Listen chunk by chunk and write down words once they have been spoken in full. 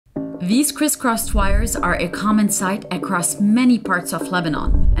These crisscrossed wires are a common sight across many parts of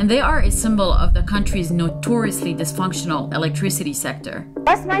Lebanon, and they are a symbol of the country's notoriously dysfunctional electricity sector.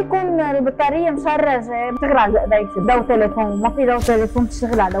 بس ما يكون البطارية مشرجة بتشتغل على ايديك، ضوء تليفون، ما في ضوء تليفون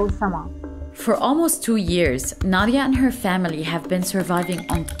بتشتغل على ضوء الشمعة. For almost 2 years, Nadia and her family have been surviving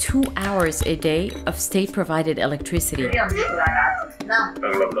on 2 hours a day of state-provided electricity.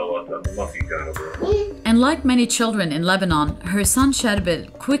 And like many children in Lebanon, her son Sherbil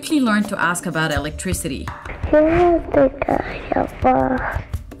quickly learned to ask about electricity.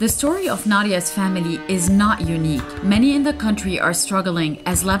 The story of Nadia's family is not unique. Many in the country are struggling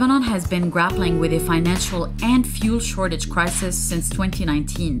as Lebanon has been grappling with a financial and fuel shortage crisis since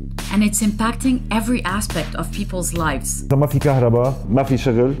 2019, and it's impacting every aspect of people's lives. إذا ما في كهرباء، ما في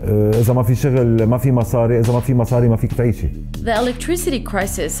شغل، إذا ما في شغل ما في مصاري، إذا ما في مصاري ما فيك تعيشي. The electricity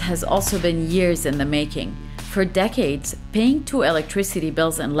crisis has also been years in the making. For decades, paying 2 electricity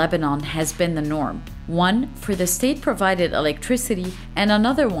bills in Lebanon has been the norm. One for the state-provided electricity and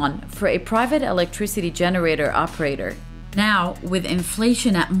another one for a private electricity generator operator. Now, with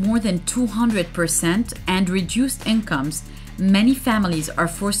inflation at more than 200% and reduced incomes, many families are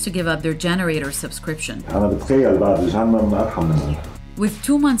forced to give up their generator subscription. With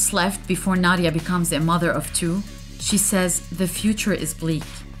 2 months left before Nadia becomes a mother of 2, she says the future is bleak.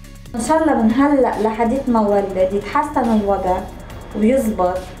 إن شاء الله من هلأ لحديت ما ولد يتحسن الوضع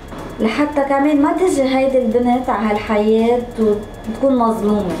ويزبط لحتى كمان ما تجي هيدي البنت على هالحياة وتكون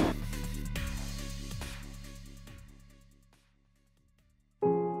مظلومة.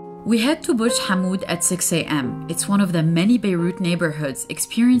 We head to Burj Hamoud at 6 a.m. It's one of the many Beirut neighborhoods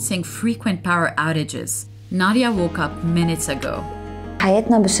experiencing frequent power outages. Nadia woke up minutes ago.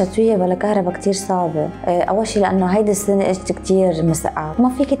 حياتنا بالشتوية بلا كهرباء كتير صعبة. أول شي لأنه هيدي السنة إجت كتير مسقعة، ما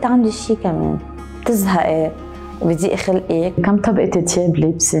فيكي تعملي شي كمان، بتزهقي وبيضيق خلقك. كم طبقة تياب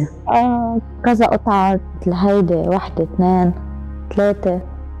لابسة؟ كذا قطعة، مثل هيدي 1 2 3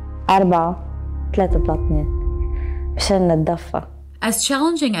 4 3 بلاطنات مشان نتدفى. As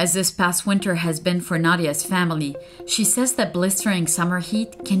challenging as this past winter has been for Nadia's family, she says that blistering summer heat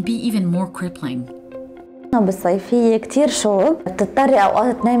can be even more crippling. بالصيفية كتير شوب، بتضطري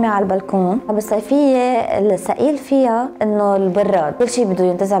أوقات تنامي على البلكون. بالصيفية الثقيل فيها إنه البراد، كل شيء بده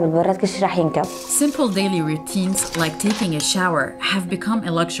ينتزع بالبراد، كل شيء رح ينكب. Simple daily routines like taking a shower have become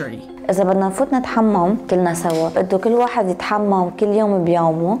a luxury. إذا بدنا نفوت نتحمم كلنا سوا، بده كل واحد يتحمم كل يوم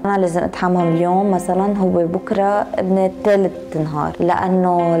بيومه. أنا لازم أتحمم اليوم مثلاً، هو بكرة ابن ثالث نهار،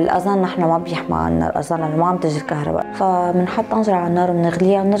 لأنه الأذان نحن ما بيحمى عنا الأذان لأنه ما عم تجي الكهرباء، فبنحط طنجرة على النار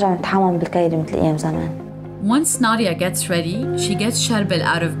وبنغليها ونرجع نتحمم بالكيري مثل أيام زمان. Once Nadia gets ready, she gets Sherbil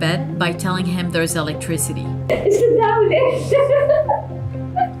out of bed by telling him there's electricity.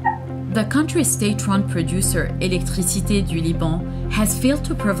 The country's state-run producer, Électricité du Liban, has failed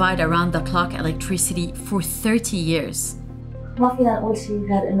to provide around-the-clock electricity for 30 years. ما فينا نقول شيء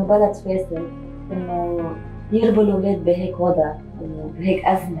غير إنه بلد فاسد، إنه يربوا الأولاد بهيك وضع وبهيك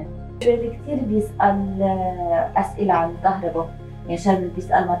أزمة. شربل كتير بيسأل أسئلة عن الكهرباء، يعني شربل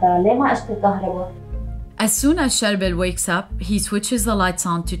بيسأل مثلا ليه ما أجت الكهرباء؟ As soon as Sherbil wakes up, he switches the lights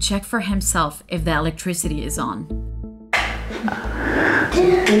on to check for himself if the electricity is on.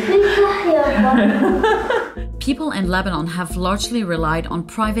 People in Lebanon have largely relied on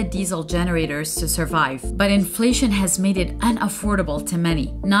private diesel generators to survive, but inflation has made it unaffordable to many.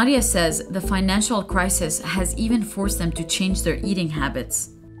 Nadia says the financial crisis has even forced them to change their eating habits.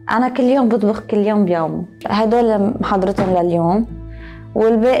 أنا كل يوم بطبخ كل يوم بيوم، هدول محضرتهم لليوم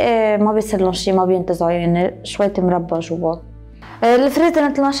والباقي ما بيصير لهم شيء، ما بينتزعوا، يعني شوية مربى جوا. الفريزر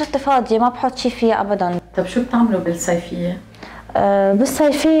مثل ما شفت فاضية، ما بحط شيء فيها أبداً. طب شو بتعملوا بالصيفية؟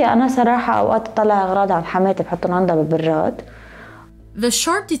 بالصيفية أنا صراحة أوقات أطلع أغراض عن حماتي بحطهم عندها بالبراد. The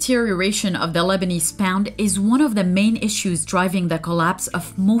sharp deterioration of the Lebanese pound is one of the main issues driving the collapse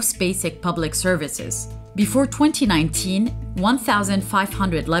of most basic public services. Before 2019,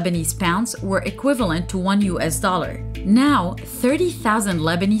 1,500 Lebanese pounds were equivalent to $1. Now, 30,000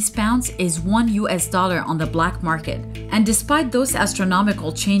 Lebanese pounds is $1 on the black market. And despite those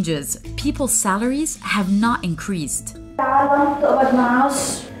astronomical changes, people's salaries have not increased. العالم بتقبض معاش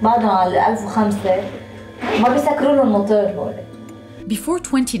بعدهم على 1005 ما بيسكروا لهم موتور هول. Before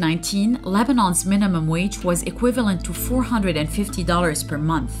 2019, Lebanon's minimum wage was equivalent to $450 per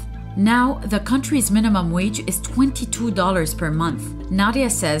month. Now, the country's minimum wage is $22 per month. Nadia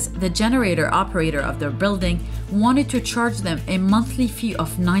says the generator operator of their building wanted to charge them a monthly fee of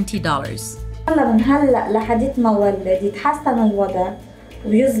 $90. من هلأ لحديت ما ولد يتحسن الوضع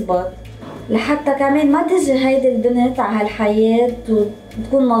ويزبط لحتى كمان ما تجي هيدي البنت على هالحياة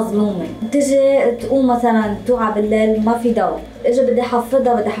وتكون مظلومة، تجي تقوم مثلا توعى بالليل ما في ضوء، اجي بدي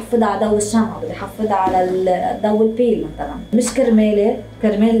احفظها على ضوء الشمعة، بدي احفظها على ضوء البيل مثلا، مش كرمالي،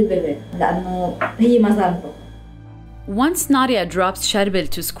 كرمال البيبي، لأنه هي ما ذنبه. Once Nadia drops Sharbil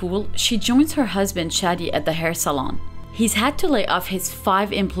to school, she joins her husband Shadi at the hair salon. He's had to lay off his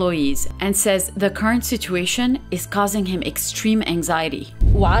 5 employees and says the current situation is causing him extreme anxiety.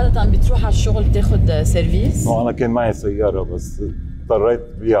 وعادة بتروح على الشغل تاخد سيرفيس؟ أنا كان معي سيارة بس اضطريت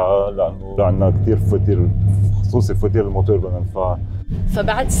بيعها لأنه عندنا كثير فواتير، خصوصي فواتير الموتور بدنا ندفعها.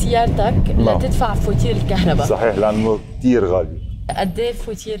 فبعد سيارتك لتدفع فواتير الكهرباء. صحيح لأنه كثير غالي. قد ايه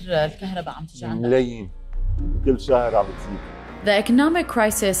فواتير الكهرباء عم تجي عندك؟ ملايين كل شهر عم بتزيد. The economic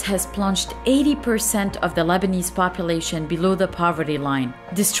crisis has plunged 80% of the Lebanese population below the poverty line,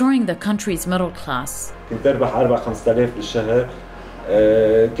 destroying the country's middle class. كنت اربح 4-5,000 بالشهر،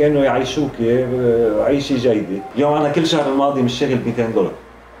 كانوا يعيشوكي عيشه جيده. اليوم انا كل شهر الماضي مش شاغل $200.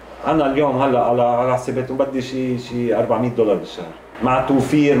 انا اليوم هلا على حساباتهم بدي شيء $400 بالشهر، مع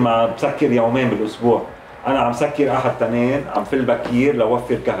توفير، مع بسكر يومين بالاسبوع. انا عم سكر احد تنين، عم فل بكير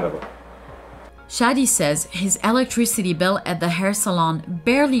لوفر كهرباء. Shadi says his electricity bill at the hair salon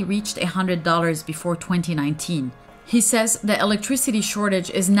barely reached $100 before 2019. He says the electricity shortage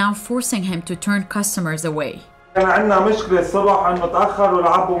is now forcing him to turn customers away. كان عندنا مشكلة الصبح انه تأخروا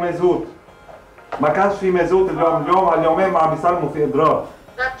ولعبوا مازوت. ما كانش في مازوت اليوم على اليومين ما عم بيسلموا في اضرار.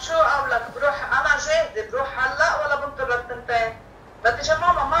 طيب شو قولك؟ بروح انا جاهزة، بروح هلا ولا بنطر للتنتين؟ بدي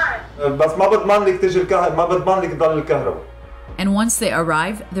ماما معي. بس ما بضمن لك تجي الكهرباء، ما بضمن لك تضل الكهرباء. And once they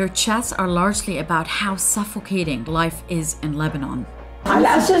arrive, their chats are largely about how suffocating life is in Lebanon.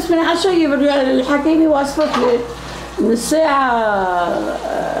 على أساس من عشية الحكيمة وصفت لي من الساعة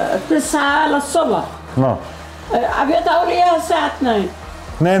 9 للصبح. نعم. عم يقولوا لي إياها الساعة 2.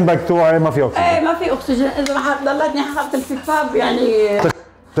 2 بكتوعي ما في أكسجين. إيه ما في أكسجين، إذا ضلتني حاطة الكفاف يعني.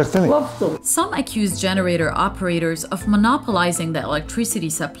 Some accuse generator operators of monopolizing the electricity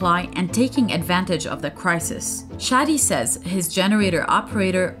supply and taking advantage of the crisis. Shadi says his generator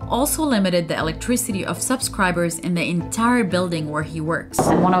operator also limited the electricity of subscribers in the entire building where he works.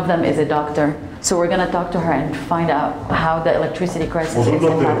 And one of them is a doctor. So we're going to talk to her and find out how the electricity crisis is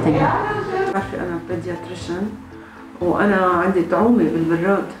impacting her. أنا pediatrician وأنا عندي طعومة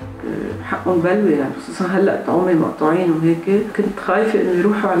بالبراد، حقهم بلوي يعني، خصوصا هلا طعومة مقطوعين وهيك، كنت خايفة إنه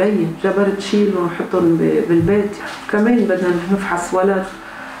يروحوا علي، جبرت شيلهم وحطهم بالبيت، كمان بدنا نفحص ولد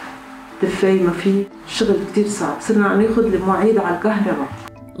دفاي ما في، الشغل كتير صعب، صرنا عم ناخذ المواعيد على الكهرباء.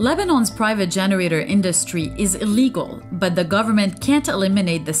 Lebanon's private generator industry is illegal, but the government can't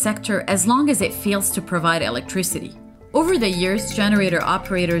eliminate the sector as long as it fails to provide electricity. Over the years, generator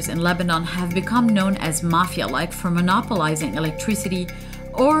operators in Lebanon have become known as mafia-like for monopolizing electricity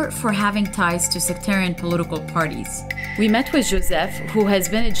or for having ties to sectarian political parties. We met with Joseph, who has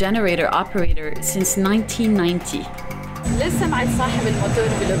been a generator operator since 1990. ليه سمعت صاحب الموتور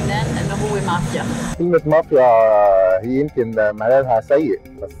بلبنان انه هو مافيا؟ كلمة مافيا هي يمكن معناها سيء،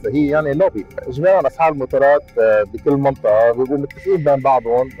 بس هي يعني لوبي. اجمالا اصحاب الموتورات بكل منطقة بيبقوا متفقين بين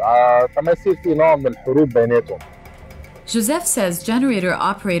بعضهم فما يصير في نوع من الحروب بيناتهم. Joseph says generator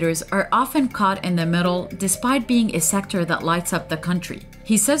operators are often caught in the middle despite being a sector that lights up the country.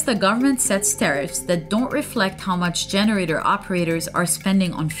 He says the government sets tariffs that don't reflect how much generator operators are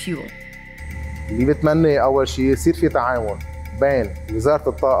spending on fuel. اللي بتمنى أول شيء يصير في تعاون بين وزارة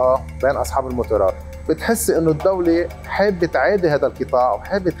الطاقة وبين أصحاب الموتورات. بتحس إنه الدولة حابة تعادي هذا القطاع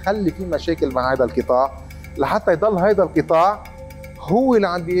وحابة تخلي في مشاكل مع هذا القطاع لحتى يضل هذا القطاع هو اللي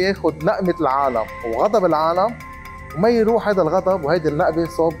عم بياخذ نقمة العالم وغضب العالم وما يروح هذا الغضب وهيدي النقبة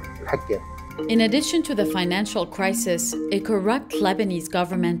صوب الحكام. In addition to the financial crisis, a corrupt Lebanese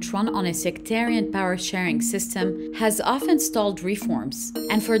government run on a sectarian power-sharing system has often stalled reforms.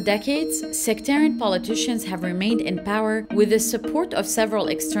 And for decades, sectarian politicians have remained in power with the support of several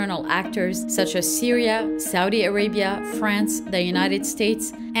external actors such as Syria, Saudi Arabia, France, the United States,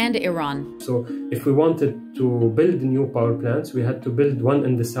 and Iran. So if we wanted to build new power plants, we had to build one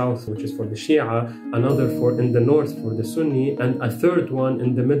in the south, which is for the Shia, another in the north for the Sunni, and a third one in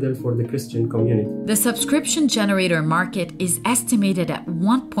the middle for the Christian community. The subscription generator market is estimated at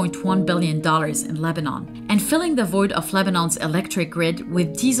 $1.1 billion in Lebanon, and filling the void of Lebanon's electric grid with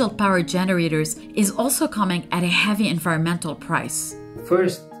diesel-powered generators is also coming at a heavy environmental price.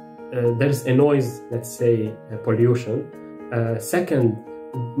 First, there's a noise, let's say, pollution. Second,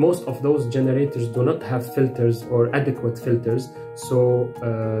 most of those generators do not have filters or adequate filters, so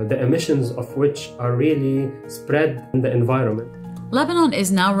the emissions of which are really spread in the environment. Lebanon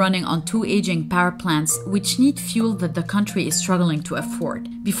is now running on 2 aging power plants which need fuel that the country is struggling to afford.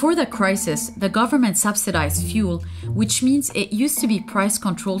 Before the crisis, the government subsidized fuel, which means it used to be price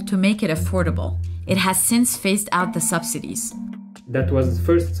controlled to make it affordable. It has since phased out the subsidies. That was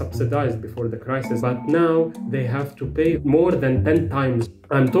first subsidized before the crisis, but now they have to pay more than 10 times.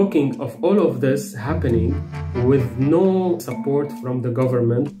 I'm talking of all of this happening with no support from the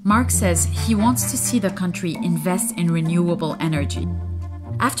government. Mark says he wants to see the country invest in renewable energy.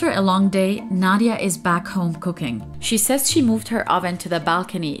 After a long day, Nadia is back home cooking. She says she moved her oven to the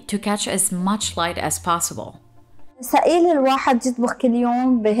balcony to catch as much light as possible. ثقيل الواحد يطبخ كل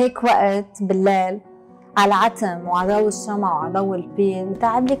يوم بهيك وقت بالليل على عتم وعلى ضوء الشمع وعلى ضوء البيل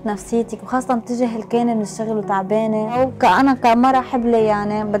بتعب لك نفسيتك وخاصة بتجي هلكانة من الشغل وتعبانة وأنا كمرة حبلة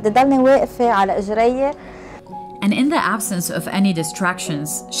يعني بدي ضلني واقفة على إجري. And in the absence of any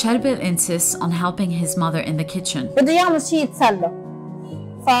distractions, Sherbil insists on helping his mother in the kitchen. بده يعمل شيء يتسلى.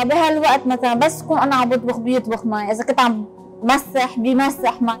 فبهالوقت مثلا بس كون أنا عم بطبخ بيطبخ معي، إذا كنت عم بمسح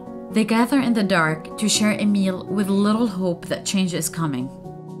بيمسح معي. They gather in the dark to share a meal with little hope that change is coming.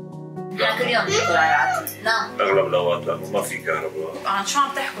 كل يوم بناكل على العتمة. نعم. اغلب الاوقات لانه ما في كهرباء. عن شو عم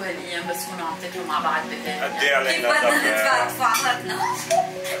تحكوا هالايام بس هون عم تاكلوا مع بعض بالليل؟ قد ايه علينا كيف بدنا ندفع دفعاتنا؟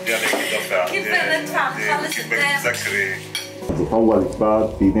 قد ايه عليك دفع؟ كيف بدنا ندفع نخلص كيف بدك تذكري؟ تطور كبار،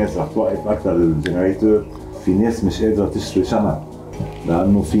 في ناس رح توقف اكثر الجنريتور، في ناس مش قادره تشتري شمع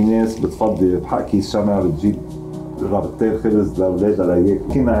لانه في ناس بتفضي بحق كيس شمع بتجيب رابطتين خبز لاولادها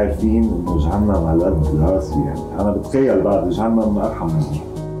لياكلوا. كنا عارفين انه جهنم هالقد راسي يعني، انا بتخيل بعد جهنم ارحم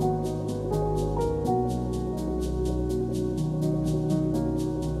منه.